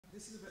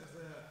this is a bit of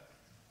a,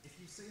 if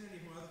you've seen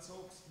any of my other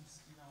talks,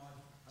 you know,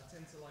 I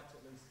tend to like to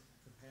at least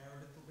prepare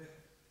a little bit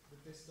with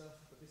this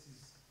stuff, but this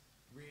is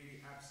really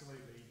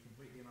absolutely,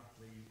 completely and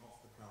utterly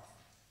off the cuff.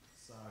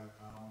 So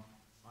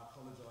I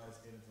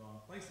apologise in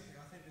advance. Basically,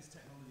 I think this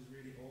technology is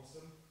really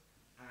awesome,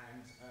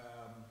 and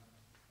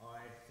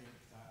I think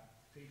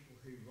that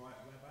people who write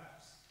web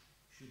apps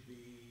should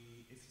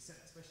be,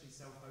 especially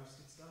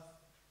self-hosted stuff.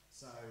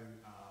 So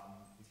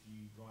if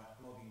you write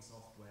blogging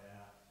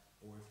software,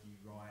 or if you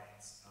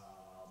write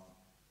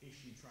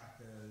issue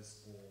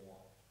trackers,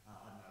 or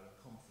I don't know, a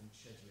conference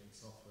scheduling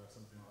software or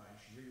something like that,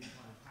 you should really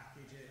kind of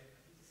package it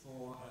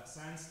for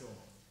Sandstorm.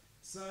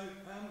 So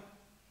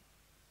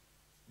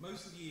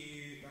most of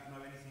you that know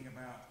anything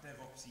about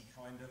DevOpsy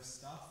kind of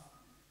stuff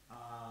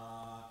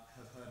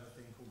have heard of a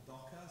thing called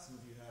Docker.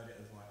 Some of you heard it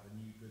as like the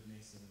new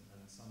goodness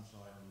and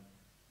sunshine and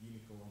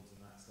unicorns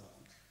and that stuff.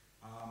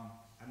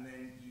 And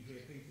then you hear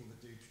people that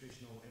do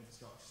traditional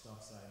infrastructure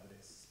stuff saying that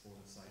it's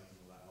spoiled safe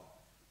and all that lot.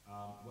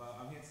 Well,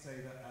 I'm here to tell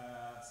you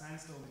that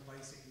Sandstorm is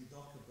basically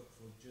Docker, but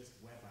for just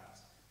web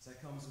apps. So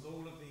it comes with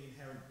all of the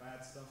inherent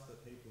bad stuff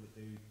that people that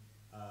do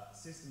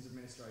systems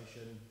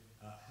administration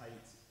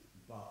hate,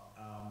 but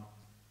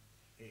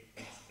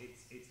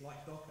it's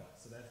like Docker,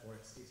 so therefore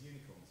it's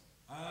unicorns.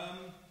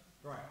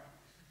 Right.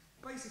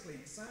 Basically,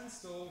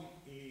 Sandstorm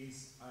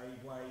is a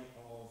way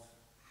of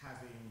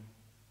having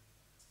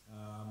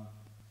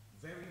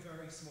very,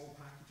 very small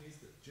packages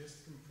that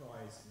just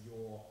comprise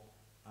your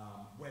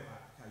web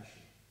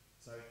application.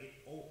 So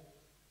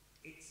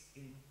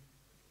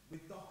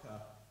with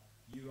Docker,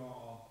 you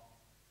are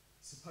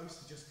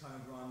supposed to just kind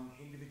of run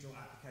individual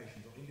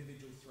applications or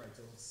individual threads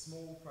or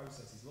small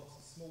processes, lots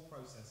of small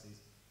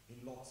processes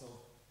in lots of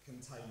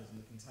containers,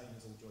 and the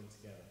containers all join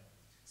together.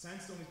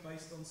 Sandstorm is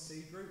based on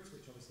C groups,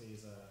 which obviously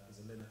is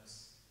a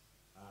Linux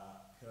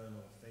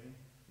kernel thing,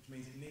 which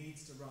means it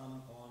needs to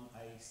run on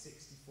a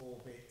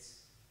 64-bit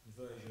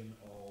version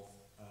of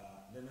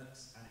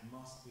Linux, and it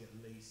must be at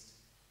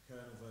least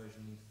kernel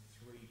version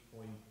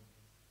 3.14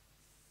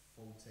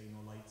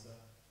 or later.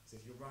 So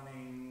if you're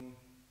running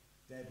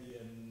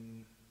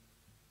Debian,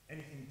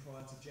 anything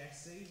prior to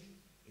Jessie,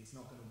 it's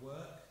not going to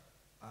work.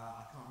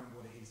 I can't remember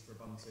what it is for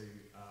Ubuntu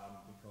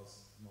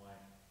because my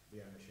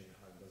VM machine at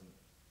home doesn't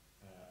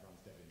run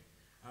Debian.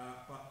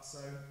 But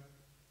so,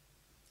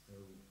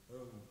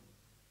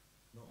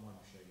 not my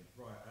machine.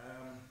 Right.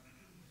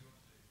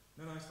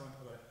 No, it's fine.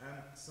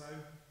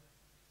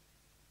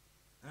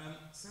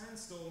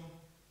 Sandstorm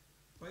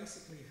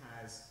basically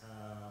has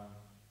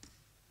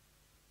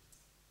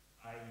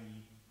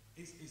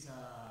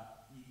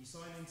you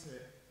sign into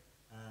it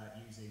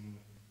using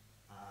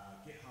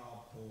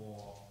GitHub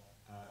or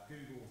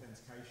Google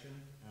authentication.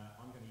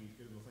 I'm going to use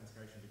Google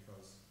authentication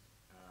because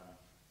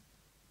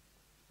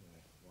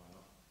why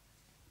not?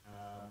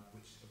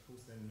 Which of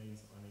course then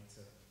means that I need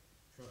to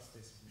trust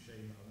this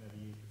machine that I've never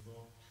used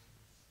before.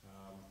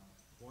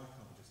 Why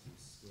can't I just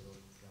use Squirrel?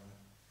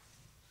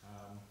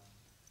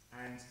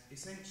 And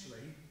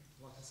essentially,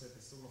 like I said,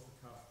 this is all off the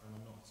cuff and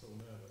I'm not at all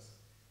nervous.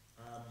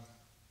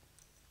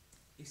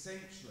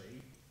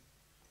 Essentially,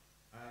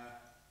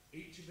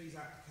 each of these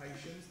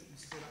applications that you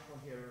spin up on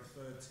here are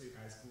referred to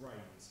as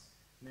grains.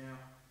 Now,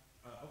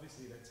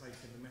 obviously they're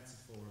taking the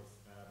metaphor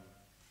of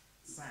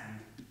sand,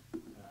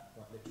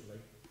 quite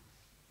literally.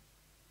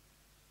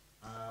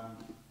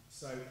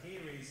 So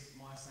here is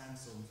my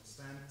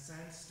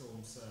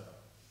Sandstorm server.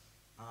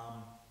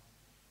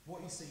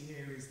 What you see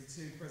here is the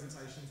two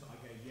presentations that I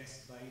gave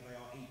yesterday. They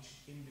are each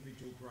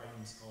individual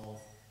grains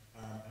of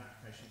an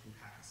application called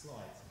Hacker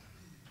Slides.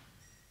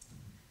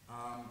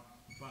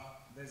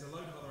 But there's a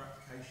load of other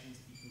applications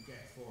that you can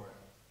get for it.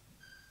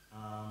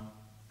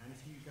 And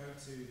if you go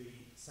to the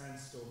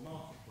Sandstorm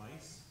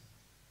Marketplace,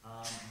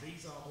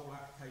 these are all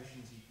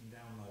applications you can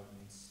download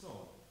and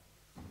install.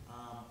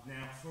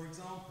 Now, for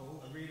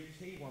example, a really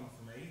key one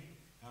for me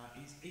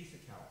is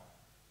EtherCalc.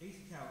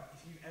 EtherCalc,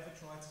 if you've ever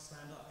tried to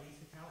stand up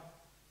EtherCalc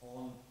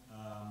on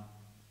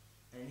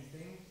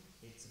anything,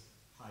 it's a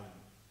pain.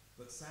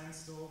 But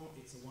Sandstorm,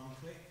 it's a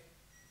one-click,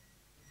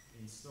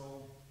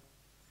 install,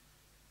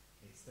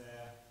 it's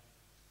there,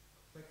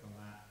 click on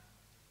that,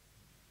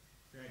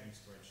 create a new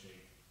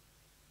spreadsheet,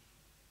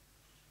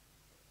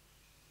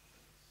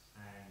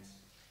 and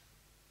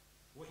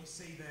what you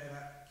see there,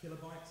 that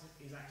kilobytes,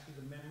 is actually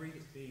the memory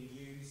that's being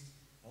used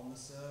on the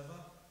server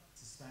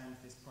to stand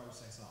this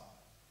process up.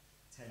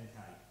 10K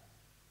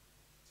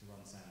to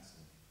run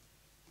Sandstorm,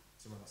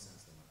 to run a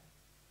Sandstorm app.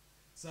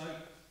 So,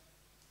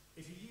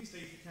 if you used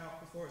EtherCalc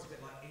before, it's a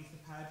bit like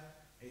Etherpad.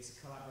 It's a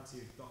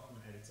collaborative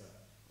document editor.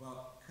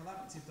 Well,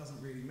 collaborative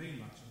doesn't really mean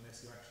much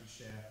unless you actually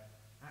share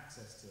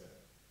access to it.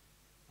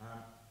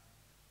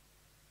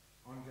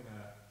 I'm going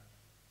to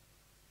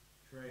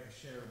create a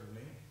shareable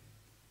link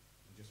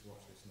and just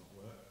watch this not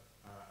work.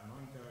 And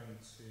I'm going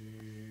to,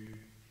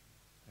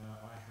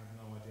 I have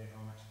no idea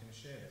how I'm actually going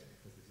to share this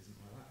because this isn't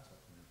my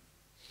laptop now.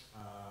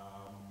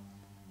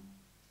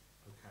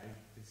 Okay,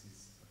 this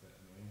is a bit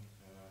annoying.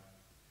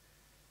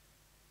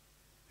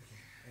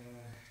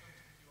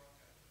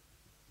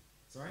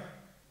 Sorry?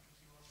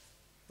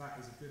 that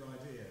is a good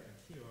idea. A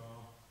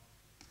QR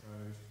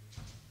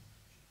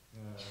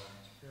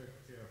code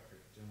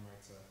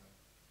generator.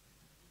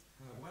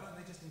 Why don't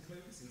they just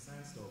include this in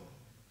Sandstorm?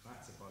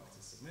 That's a bug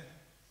to submit.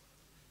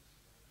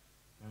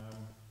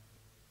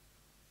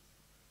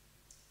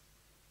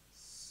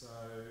 So,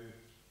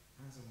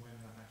 as and when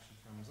that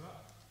actually comes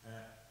up,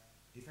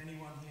 if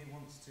anyone here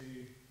wants to,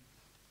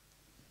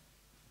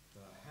 the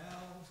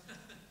hell? Oh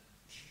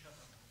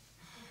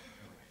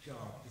my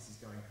God, this is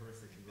going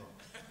horrifically wrong.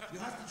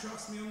 You'll have to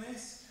trust me on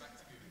this.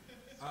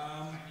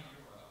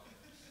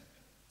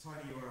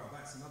 Tiny URL,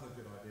 that's another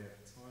good idea.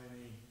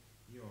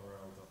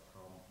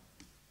 tinyurl.com.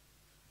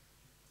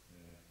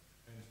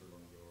 Enter a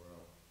long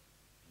URL.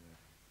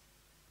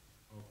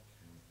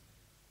 Oggcamp.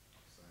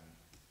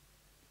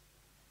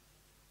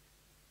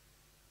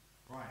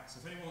 Right, so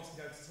if anyone wants to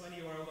go to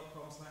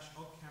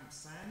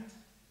tinyurl.com/oggcampsand,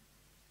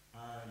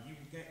 you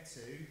will get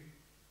to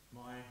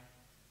my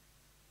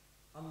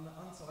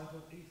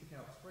untitled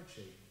Oggcamp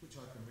spreadsheet, which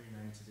I can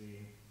rename to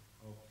be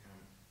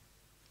Oggcamp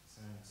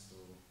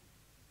Sandstorm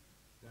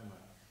Demo.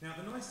 Now,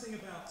 the nice thing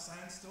about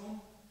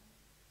Sandstorm,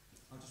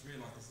 I just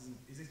realised this isn't,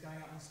 is this going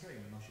out on the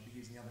stream and I should be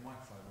using the other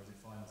microphone, or is it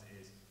fine as it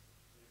is?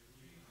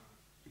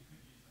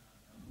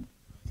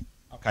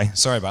 Okay,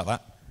 sorry about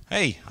that.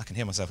 Hey, I can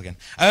hear myself again.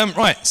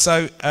 Right,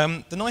 so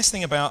the nice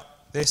thing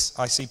about this,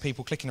 I see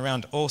people clicking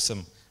around,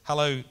 awesome.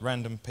 Hello,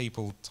 random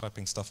people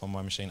typing stuff on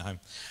my machine at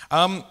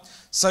home.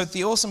 So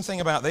the awesome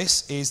thing about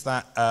this is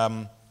that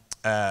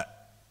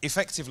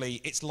effectively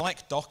it's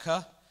like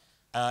Docker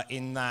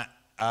in that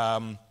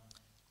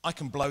I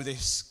can blow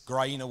this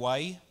grain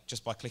away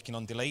just by clicking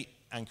on delete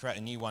and create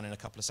a new one in a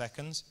couple of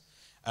seconds.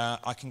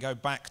 I can go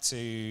back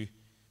to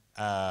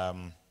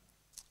the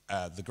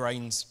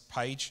grains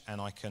page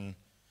and I can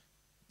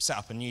set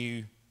up a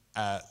new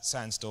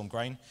Sandstorm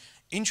grain.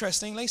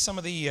 Interestingly, some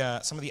of the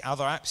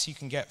other apps you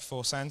can get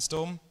for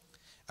Sandstorm,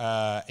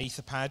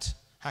 Etherpad,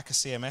 Hacker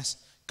CMS,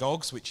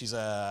 Gogs, which is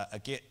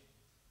a Git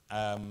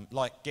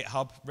like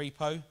GitHub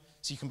repo.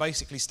 So you can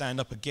basically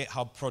stand up a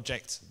GitHub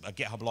project, a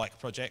GitHub-like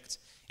project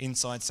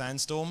inside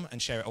Sandstorm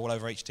and share it all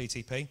over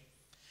HTTP.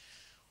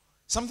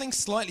 Something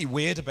slightly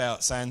weird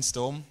about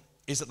Sandstorm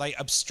is that they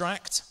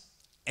abstract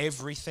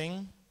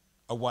everything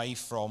away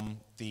from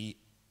the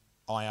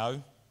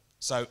I/O.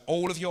 So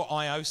all of your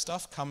I/O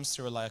stuff comes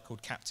through a layer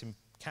called Captain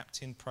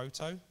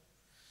Proto,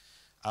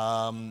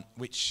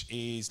 which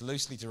is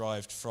loosely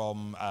derived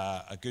from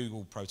a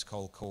Google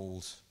protocol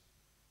called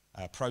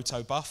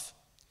protobuf.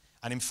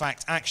 And in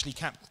fact, actually,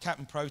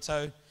 Captain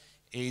Proto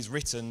is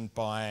written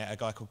by a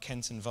guy called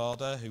Kenton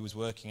Varda, who was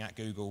working at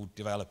Google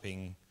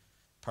developing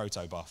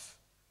protobuf.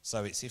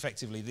 So it's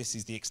effectively, this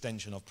is the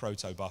extension of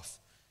protobuf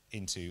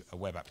into a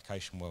web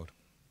application world.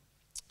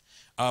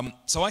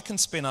 So I can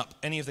spin up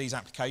any of these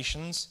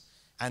applications,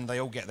 and they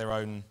all get their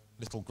own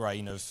little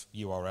grain of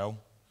URL.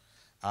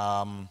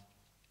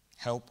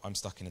 Help, I'm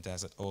stuck in a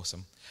desert,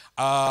 awesome.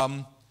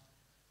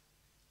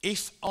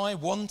 If I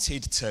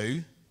wanted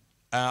to,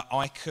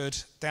 I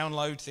could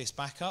download this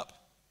backup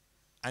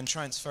and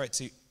transfer it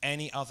to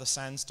any other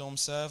Sandstorm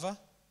server.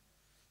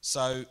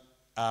 So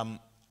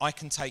I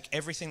can take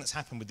everything that's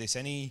happened with this,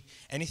 anything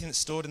that's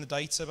stored in the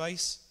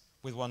database,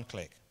 with one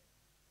click.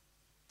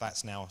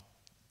 That's now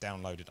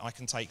downloaded. I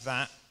can take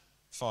that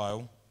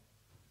file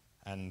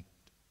and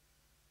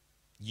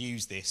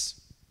use this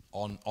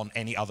on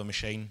any other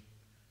machine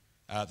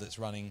that's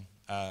running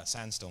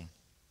Sandstorm.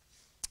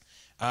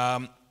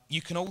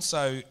 You can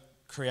also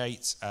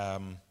create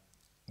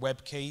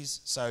web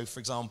keys. So, for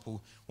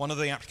example, one of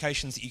the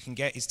applications that you can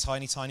get is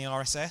Tiny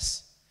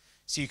RSS.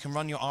 So you can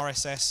run your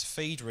RSS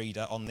feed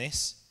reader on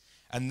this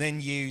and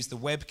then use the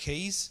web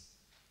keys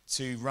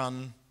to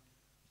run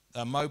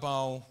a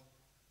mobile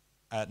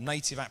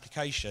native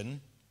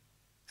application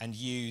and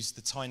use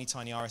the Tiny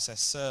RSS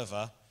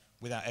server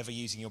without ever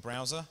using your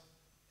browser.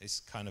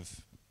 It's kind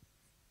of,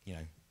 you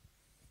know,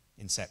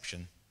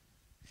 Inception.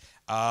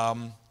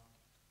 I'm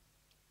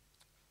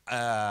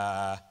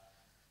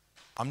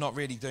not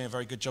really doing a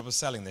very good job of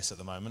selling this at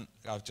the moment.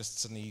 I've just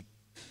suddenly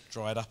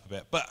dried up a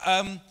bit. But,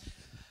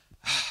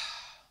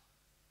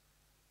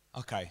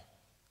 okay.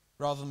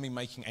 Rather than me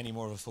making any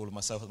more of a fool of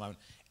myself at the moment,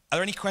 are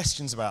there any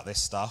questions about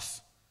this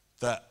stuff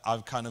that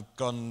I've kind of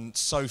gone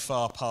so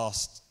far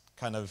past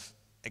kind of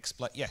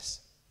explain?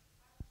 Yes?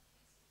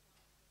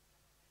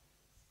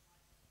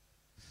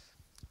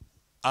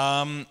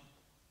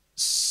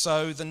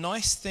 So the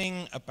nice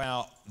thing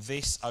about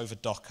this over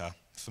Docker,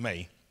 for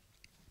me,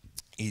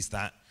 is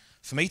that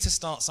for me to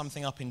start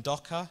something up in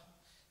Docker,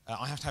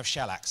 I have to have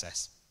shell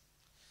access.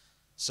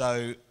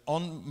 So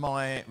on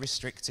my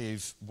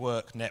restrictive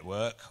work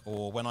network,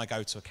 or when I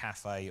go to a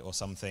cafe or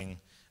something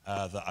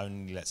that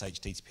only lets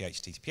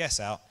HTTPS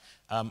out,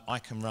 I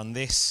can run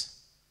this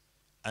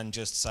and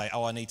just say,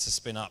 oh, I need to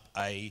spin up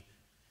a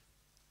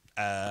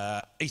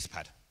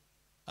Etherpad.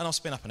 And I'll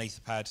spin up an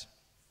Etherpad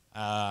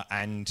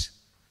and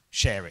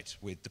share it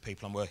with the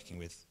people I'm working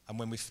with. And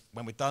when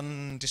we're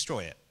done,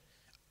 destroy it.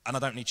 And I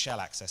don't need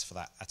shell access for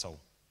that at all.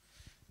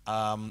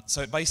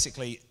 So it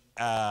basically,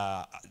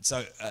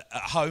 at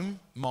home,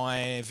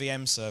 my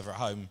VM server at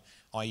home,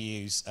 I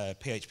use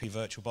PHP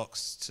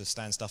VirtualBox to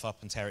stand stuff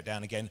up and tear it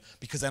down again,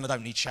 because then I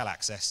don't need shell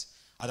access.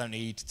 I don't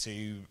need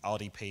to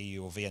RDP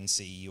or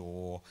VNC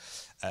or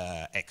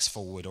X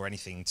forward or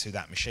anything to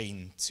that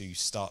machine to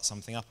start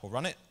something up or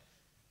run it.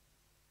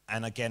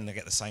 And again, I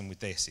get the same with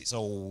this. It's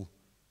all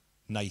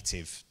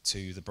native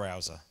to the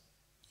browser.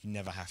 You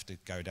never have to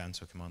go down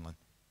to a command line.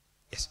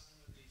 Yes?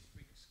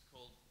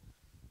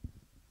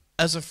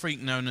 As a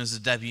freak known as a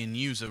Debian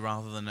user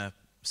rather than a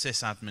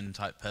sysadmin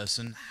type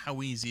person,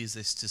 how easy is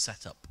this to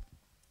set up?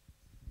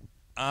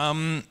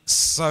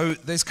 So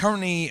there's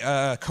currently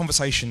a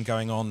conversation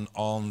going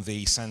on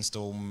the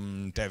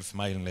Sandstorm dev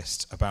mailing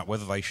list about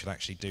whether they should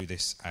actually do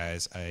this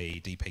as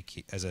a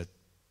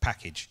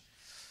package.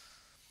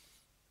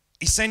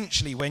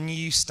 Essentially, when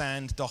you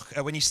stand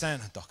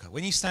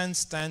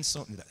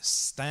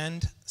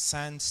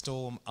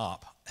Sandstorm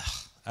up,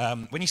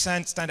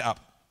 stand it up,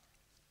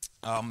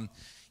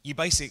 you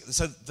basically,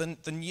 so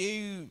the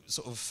new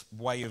sort of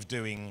way of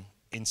doing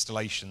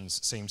installations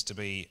seems to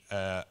be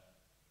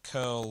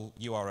curl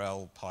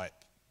URL pipe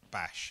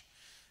bash,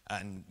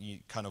 and you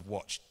kind of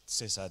watch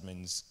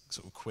sysadmins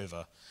sort of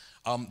quiver.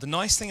 The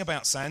nice thing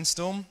about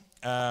Sandstorm,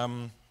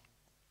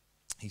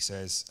 he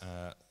says,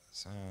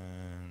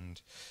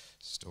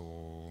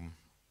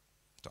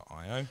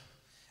 sandstorm.io,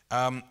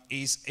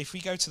 is if we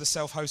go to the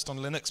self-host on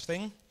Linux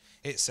thing,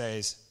 it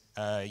says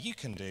you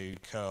can do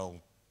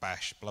curl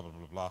bash blah blah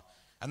blah blah,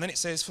 and then it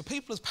says for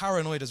people as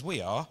paranoid as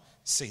we are,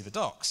 see the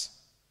docs,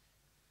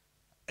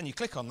 and you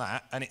click on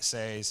that and it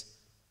says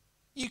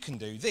you can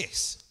do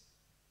this.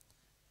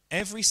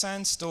 Every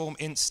Sandstorm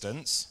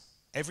instance,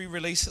 every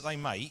release that they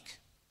make,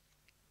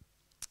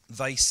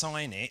 they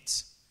sign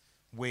it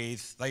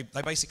with, they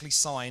basically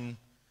sign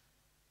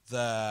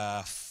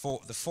the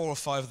four or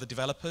five of the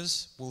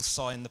developers will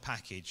sign the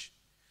package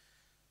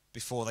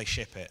before they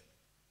ship it.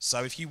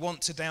 So if you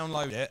want to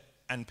download it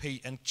and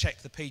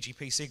check the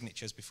PGP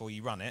signatures before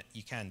you run it,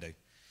 you can do.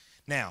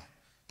 Now,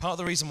 part of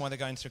the reason why they're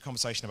going through a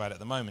conversation about it at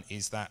the moment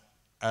is that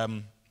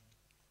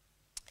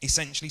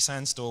essentially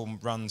Sandstorm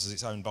runs as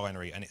its own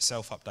binary and it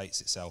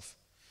self-updates itself.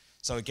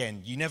 So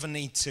again, you never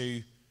need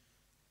to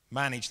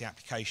manage the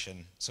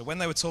application. So when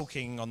they were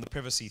talking on the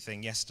privacy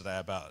thing yesterday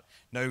about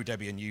no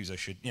Debian user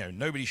should,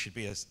 nobody should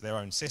be their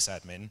own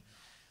sysadmin,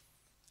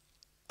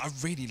 I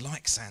really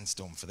like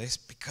Sandstorm for this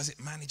because it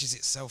manages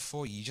itself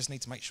for you. You just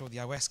need to make sure the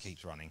OS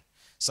keeps running.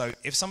 So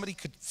if somebody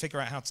could figure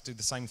out how to do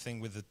the same thing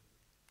with a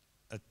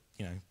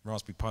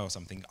Raspberry Pi or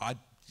something,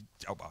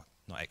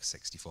 not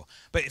x64,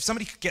 but if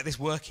somebody could get this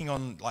working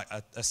on like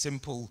a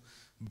simple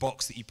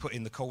box that you put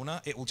in the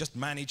corner, it will just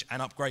manage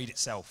and upgrade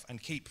itself and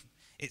keep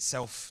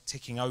itself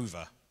ticking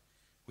over,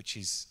 which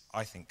is,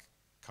 I think,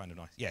 kind of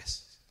nice.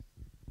 Yes?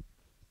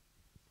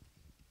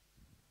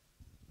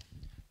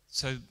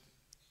 So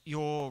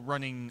you're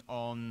running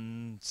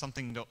on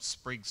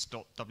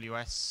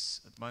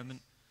something.spriggs.ws at the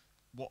moment.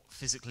 What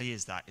physically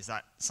is that? Is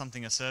that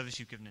something, a service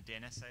you've given a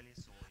DNS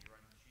alias or your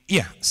own machine?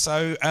 Yeah,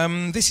 so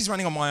this is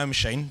running on my own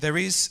machine. There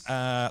is,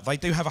 they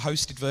do have a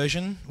hosted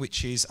version,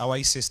 which is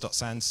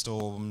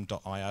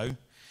oasis.sandstorm.io.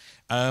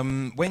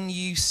 When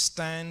you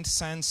stand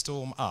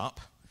Sandstorm up,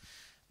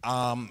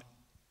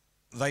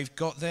 they've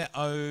got their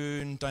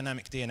own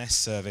dynamic DNS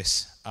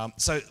service.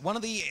 So one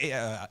of the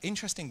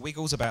interesting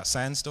wiggles about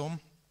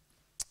Sandstorm,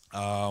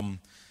 for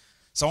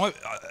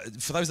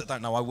those that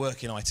don't know, I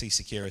work in IT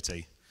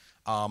security.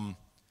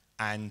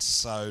 And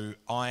so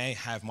I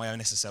have my own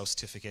SSL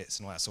certificates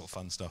and all that sort of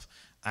fun stuff.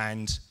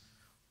 And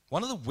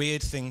one of the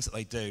weird things that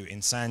they do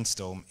in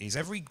Sandstorm is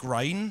every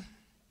grain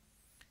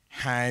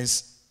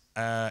has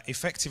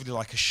effectively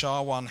like a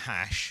SHA-1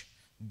 hash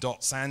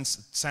dot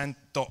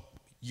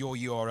your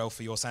URL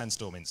for your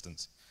Sandstorm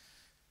instance.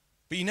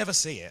 But you never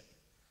see it.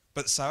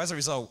 But so as a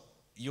result,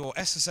 your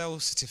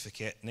SSL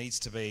certificate needs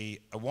to be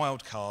a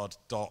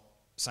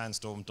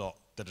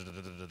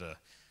wildcard.sandstorm.da-da-da-da-da-da,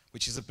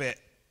 which is a bit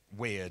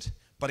weird.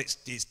 But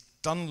it's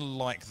done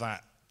like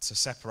that to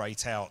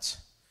separate out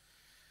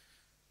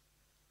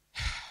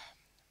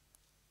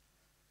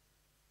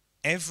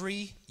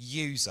every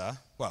user,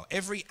 well,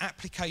 every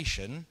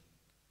application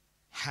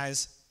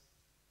has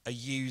a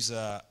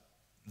user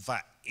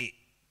that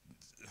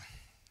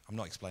I'm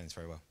not explaining this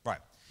very well. Right,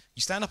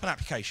 you stand up an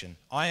application.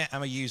 I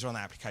am a user on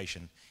that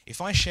application. If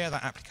I share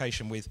that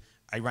application with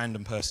a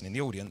random person in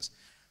the audience,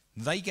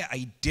 they get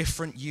a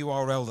different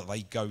URL that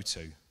they go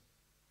to.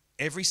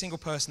 Every single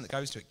person that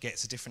goes to it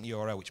gets a different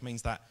URL, which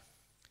means that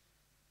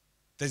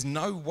there's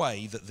no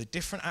way that the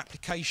different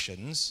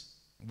applications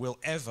will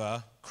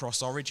ever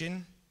cross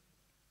origin,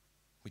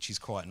 which is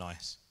quite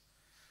nice.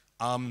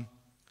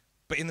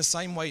 But in the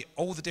same way,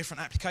 all the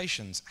different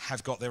applications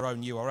have got their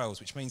own URLs,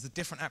 which means the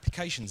different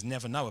applications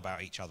never know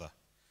about each other.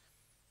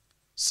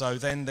 So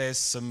then there's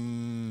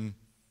some,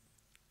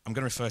 I'm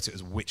going to refer to it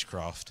as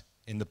witchcraft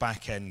in the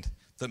back end,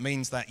 that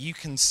means that you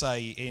can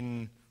say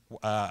in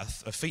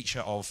a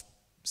feature of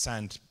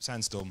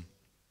Sandstorm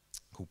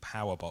called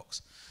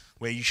Powerbox,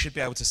 where you should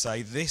be able to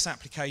say this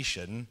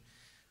application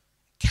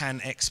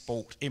can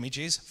export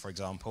images, for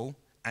example,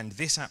 and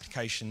this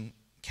application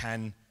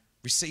can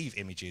receive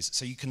images.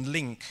 So you can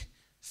link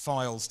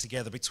files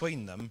together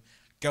between them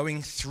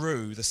going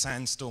through the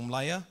Sandstorm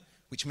layer,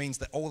 which means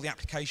that all the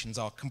applications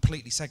are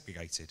completely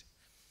segregated.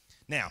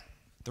 Now,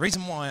 the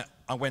reason why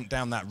I went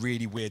down that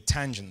really weird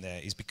tangent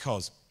there is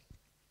because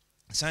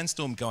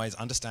Sandstorm guys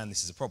understand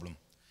this is a problem.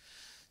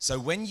 So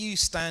when you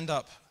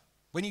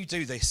when you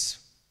do this,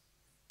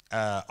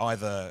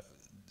 either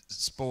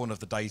Spawn of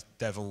the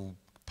Devil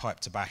pipe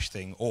to bash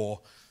thing, or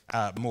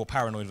more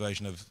paranoid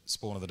version of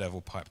Spawn of the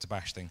Devil pipe to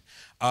bash thing,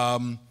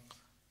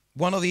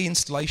 one of the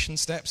installation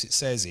steps it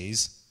says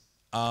is,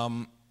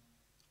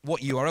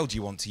 what URL do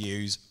you want to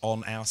use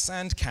on our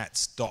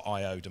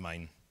sandcats.io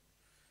domain?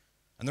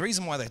 And the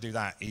reason why they do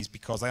that is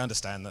because they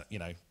understand that, you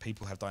know,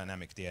 people have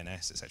dynamic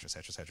DNS, etc.,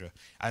 etc., etc.,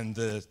 and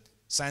the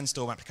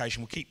Sandstorm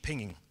application will keep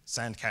pinging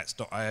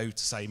sandcats.io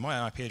to say,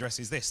 my IP address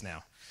is this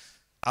now.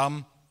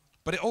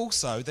 But it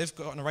also, they've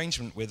got an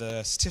arrangement with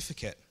a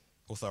certificate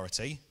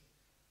authority,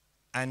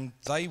 and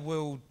they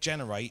will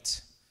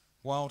generate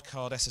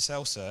wildcard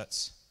SSL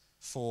certs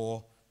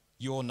for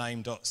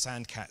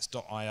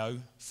yourname.sandcats.io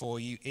for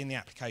you in the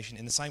application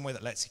in the same way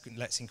that Let's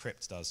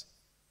Encrypt does,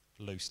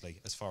 loosely,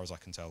 as far as I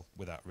can tell,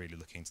 without really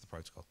looking into the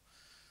protocol.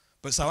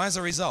 But so as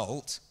a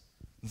result,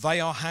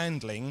 they are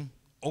handling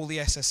all the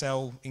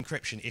SSL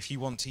encryption if you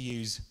want to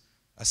use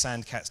a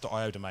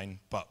sandcats.io domain,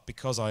 but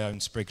because I own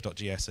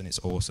Spriggs.gs and it's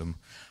awesome,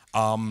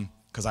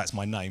 because that's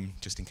my name,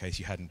 just in case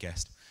you hadn't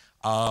guessed,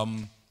 I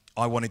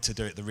wanted to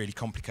do it the really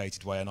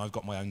complicated way, and I've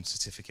got my own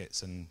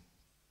certificates and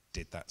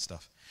did that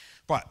stuff.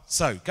 Right,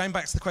 so going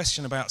back to the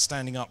question about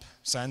standing up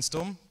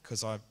Sandstorm,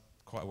 because I'm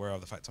quite aware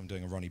of the fact I'm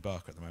doing a Ronnie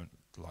Barker at the moment.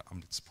 Like,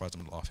 I'm surprised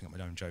I'm not laughing at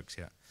my own jokes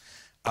yet.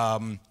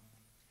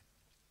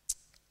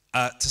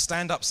 To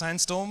stand up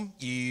Sandstorm,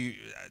 you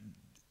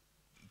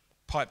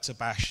pipe to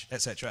bash,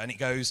 etc., and it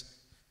goes,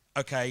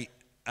 okay,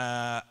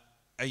 are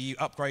you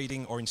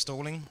upgrading or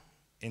installing?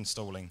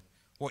 Installing.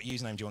 What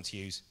username do you want to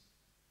use?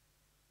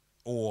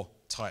 Or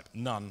type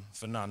none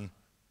for none,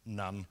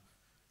 none.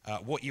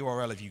 What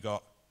URL have you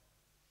got?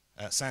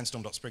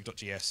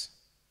 Sandstorm.sprig.gs.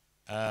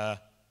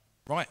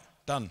 Right,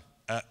 done.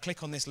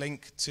 Click on this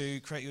link to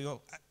create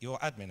your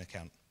admin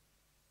account.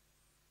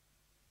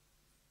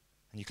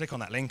 And you click on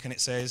that link and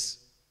it says,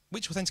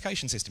 which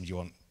authentication system do you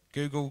want?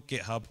 Google,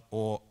 GitHub,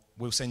 or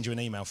we'll send you an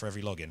email for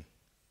every login.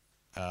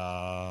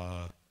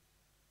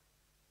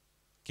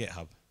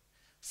 GitHub.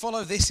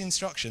 Follow this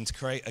instruction to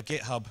create a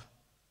GitHub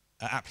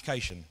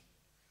application.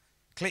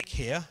 Click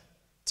here,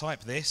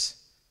 type this,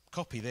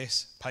 copy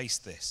this,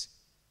 paste this.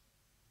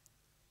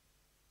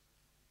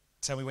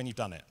 Tell me when you've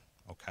done it.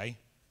 Okay.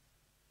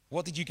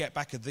 What did you get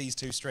back of these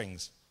two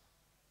strings?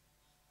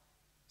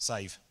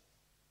 Save.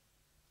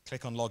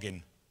 Click on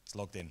login. It's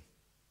logged in.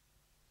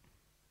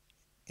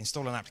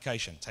 Install an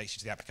application. Takes you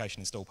to the application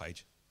install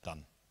page.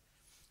 Done.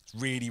 It's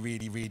really,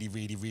 really, really,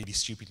 really, really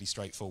stupidly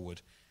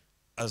straightforward,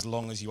 as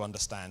long as you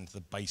understand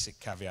the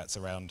basic caveats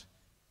around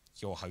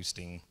you're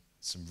hosting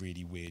some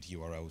really weird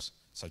URLs.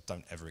 So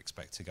don't ever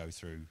expect to go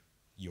through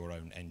your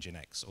own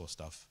Nginx or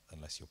stuff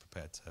unless you're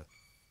prepared to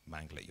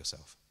mangle it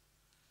yourself.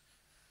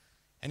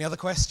 Any other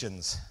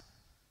questions?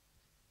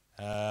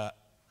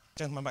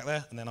 Gentleman back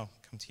there, and then I'll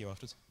come to you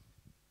afterwards.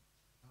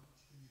 How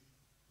much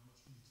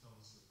can you tell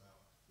us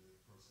about the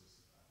process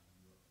of adding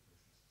new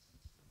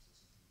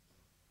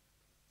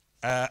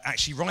applications?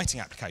 Actually writing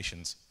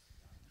applications.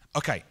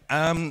 Okay,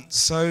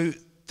 so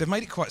they've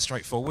made it quite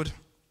straightforward.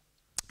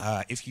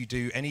 If you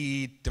do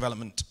any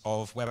development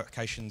of web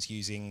applications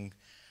using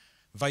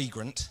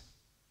Vagrant,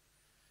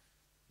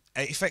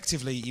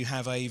 effectively you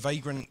have a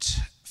Vagrant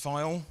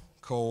file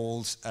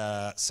called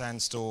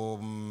Sandstorm,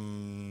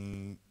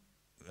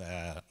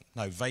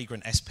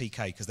 Vagrant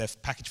SPK, because their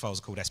package files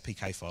are called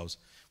SPK files,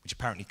 which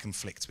apparently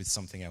conflicts with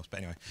something else. But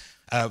anyway,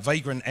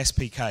 Vagrant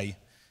SPK,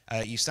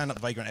 you stand up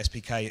the Vagrant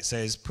SPK, it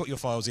says put your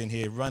files in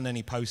here, run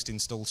any post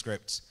install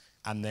scripts,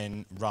 and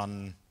then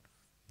run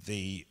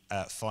the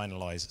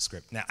finalize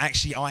script. Now,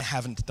 actually, I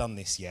haven't done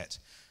this yet.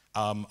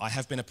 I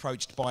have been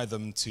approached by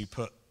them to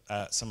put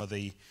some of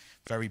the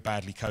very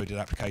badly coded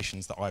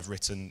applications that I've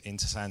written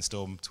into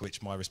Sandstorm, to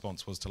which my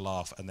response was to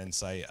laugh and then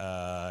say,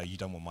 you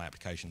don't want my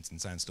applications in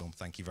Sandstorm,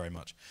 thank you very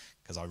much,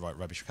 because I write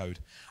rubbish code.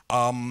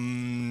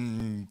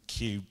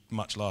 Cue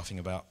much laughing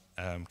about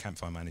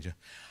Campfire Manager.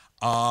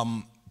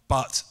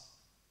 But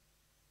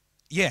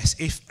yes,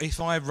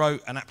 if I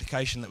wrote an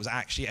application that was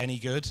actually any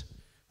good,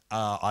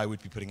 I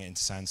would be putting it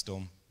into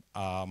Sandstorm.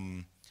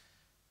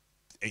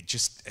 It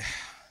just...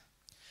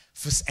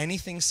 For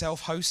anything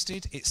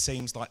self-hosted, it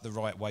seems like the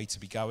right way to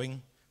be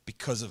going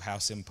because of how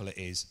simple it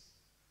is.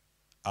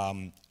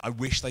 I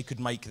wish they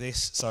could make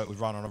this so it would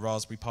run on a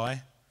Raspberry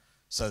Pi,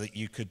 so that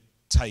you could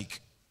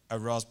take a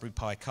Raspberry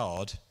Pi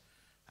card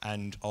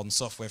and on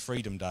Software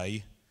Freedom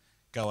Day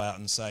go out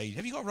and say,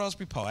 have you got a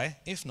Raspberry Pi?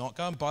 If not,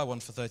 go and buy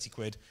one for 30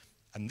 quid,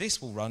 and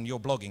this will run your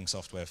blogging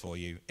software for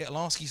you. It'll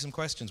ask you some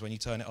questions when you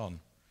turn it on.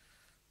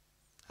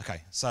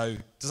 Okay, so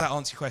does that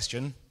answer your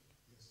question?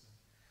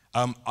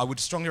 I would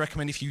strongly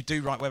recommend, if you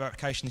do write web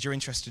applications, you're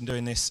interested in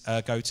doing this,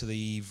 go to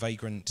the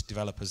Vagrant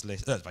developers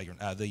list,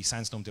 the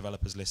Sandstorm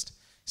developers list.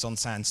 It's on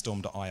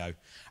sandstorm.io.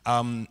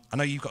 I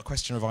know you've got a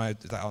question of IO.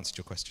 Has that answered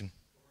your question?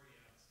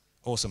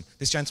 Awesome.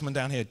 This gentleman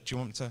down here, do you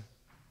want me to?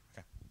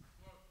 Okay.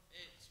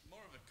 It's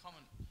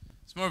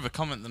more of a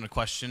comment than a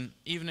question.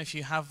 Even if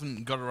you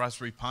haven't got a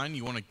Raspberry Pi and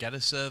you want to get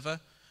a server,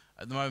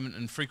 at the moment,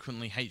 and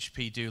frequently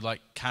HP do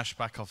like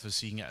cashback offers,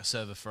 so you can get a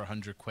server for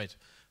 100 quid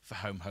for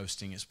home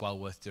hosting. It's well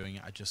worth doing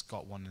it. I just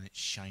got one and it's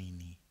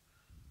shiny.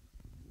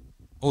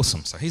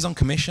 Awesome. So he's on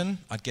commission.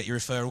 I'd get your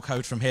referral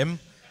code from him.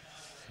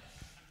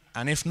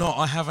 And if not,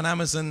 I have an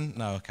Amazon.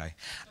 No, okay.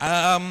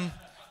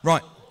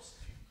 Right.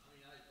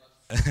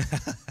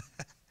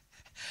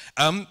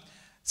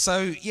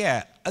 So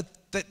yeah,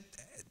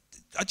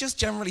 I just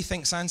generally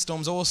think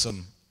Sandstorm's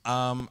awesome,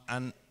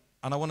 and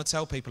I want to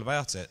tell people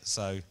about it.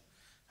 So,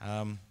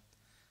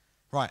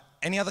 right.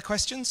 Any other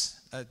questions?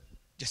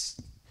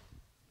 Yes.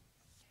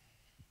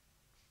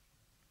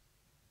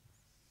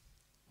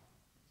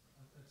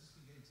 I've just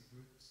been getting to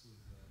grips with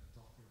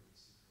Docker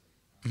recently.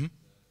 Mhm.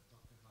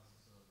 Docker has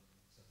its own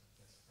set of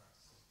best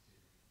practices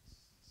dealing with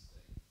the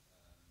state.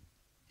 I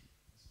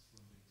was just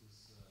wondering,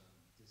 does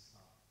this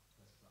have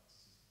best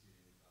practices for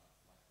dealing with that?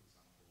 Like, for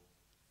example,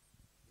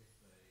 if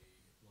a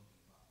blogging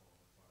platform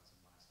requires a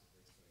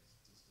MySQL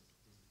database, does the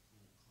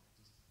MySQL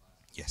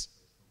Yes.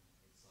 database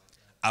come inside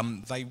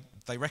there?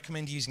 They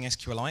recommend using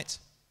SQLite,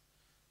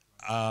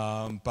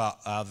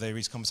 but there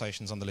is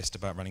conversations on the list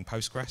about running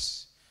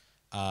Postgres.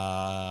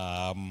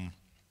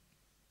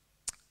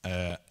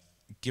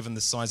 Given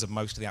the size of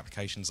most of the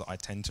applications that I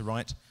tend to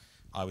write,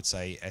 I would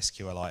say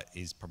SQLite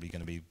is probably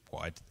going to be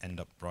what I'd end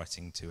up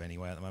writing to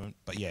anyway at the moment.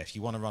 But yeah, if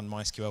you want to run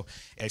MySQL,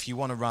 if you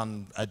want to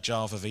run a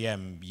Java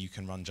VM, you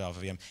can run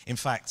Java VM. In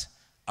fact,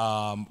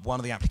 one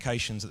of the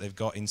applications that they've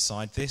got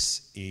inside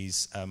this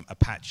is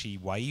Apache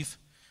Wave,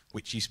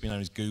 which used to be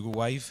known as Google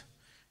Wave,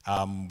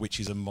 which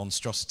is a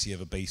monstrosity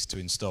of a beast to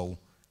install,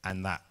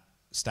 and that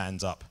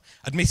stands up.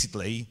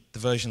 Admittedly, the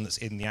version that's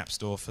in the App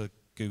Store for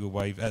Google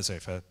Wave,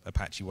 for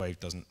Apache Wave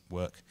doesn't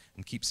work,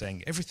 and keeps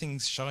saying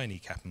everything's shiny,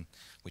 Captain,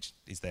 which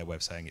is their way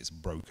of saying it's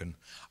broken.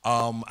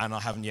 And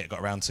I haven't yet got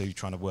around to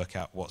trying to work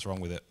out what's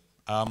wrong with it.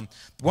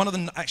 One of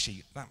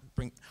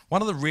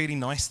the really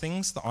nice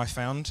things that I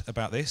found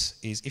about this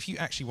is if you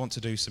actually want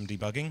to do some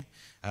debugging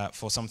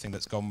for something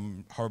that's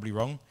gone horribly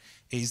wrong,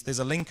 is there's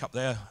a link up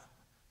there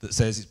that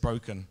says it's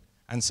broken,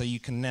 and so you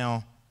can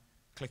now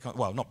click on,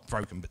 well, not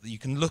broken, but you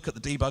can look at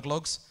the debug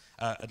logs.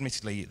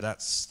 Admittedly,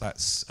 that's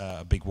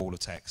a big wall of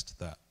text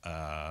that,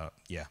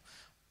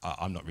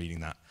 I'm not reading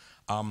that.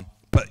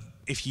 But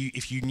if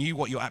you knew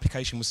what your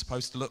application was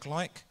supposed to look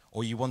like,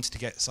 or you wanted to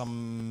get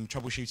some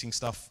troubleshooting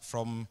stuff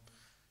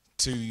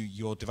to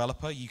your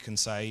developer, he can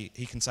say,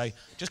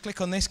 just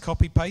click on this,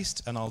 copy,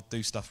 paste, and I'll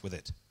do stuff with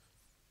it.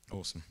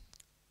 Awesome.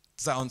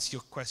 Does that answer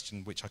your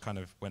question, which I kind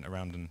of went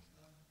around and...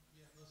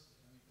 Yeah, mostly.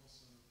 I mean,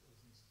 also, other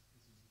things we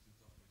do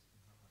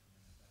Docker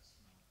is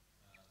you can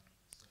have like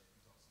an NFS map. So if you've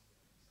got something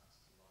that is asked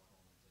to log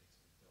on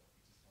the data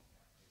and you just want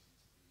the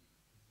application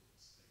to be equal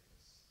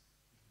status,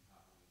 you can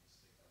have all your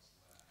state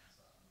elsewhere. And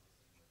is that another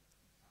thing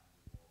that you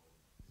can do or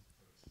is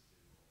encouraged to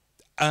do?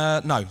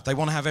 Or? No, they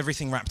want to have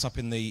everything wrapped up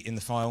in the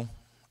file,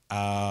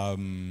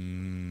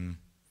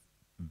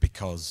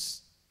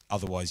 because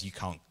otherwise you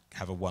can't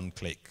have a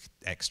one-click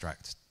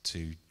extract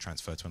to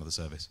transfer to another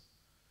service.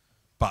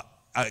 But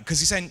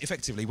because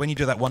effectively, when you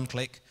do that one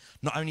click,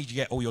 not only do you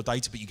get all your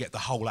data, but you get the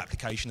whole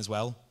application as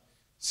well.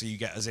 So you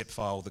get a zip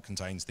file that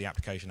contains the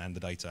application and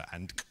the data,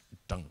 and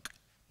dunk,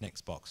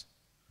 next box.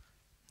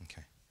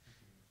 Okay,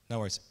 no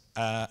worries.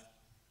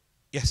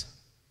 Yes.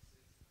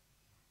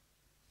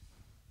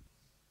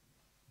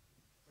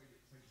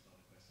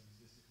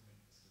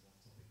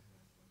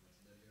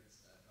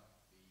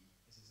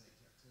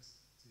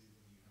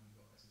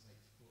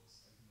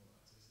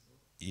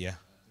 Yeah.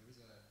 There is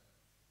a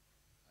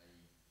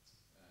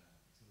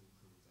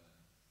tool called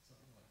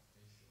something like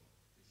Fish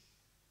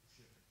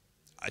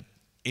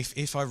or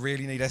Fish. If I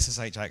really need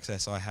SSH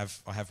access, I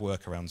have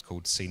workarounds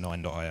called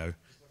C9.io.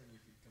 Just wondering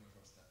if you've come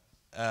across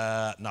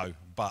that. No,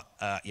 but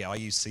yeah, I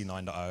use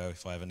C9.io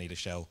if I ever need a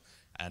shell,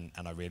 and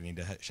I really need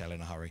a shell in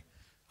a hurry.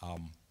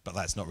 But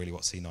that's not really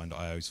what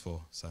C9.io is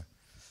for. So,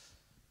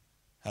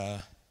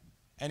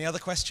 any other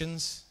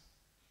questions?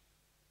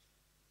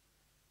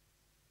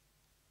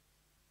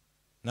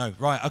 No,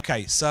 right,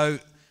 okay, so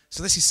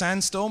this is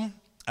Sandstorm.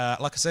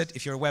 Like I said,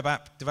 if you're a web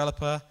app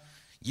developer,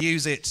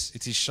 use it.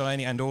 It is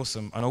shiny and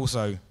awesome. And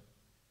also,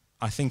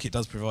 I think it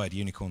does provide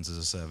unicorns as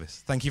a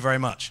service. Thank you very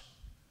much.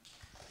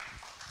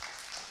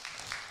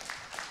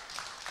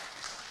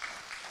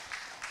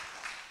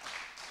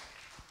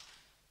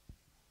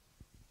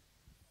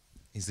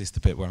 Is this the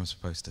bit where I'm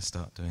supposed to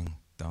start doing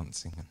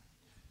dancing?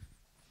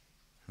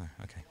 No,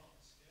 okay.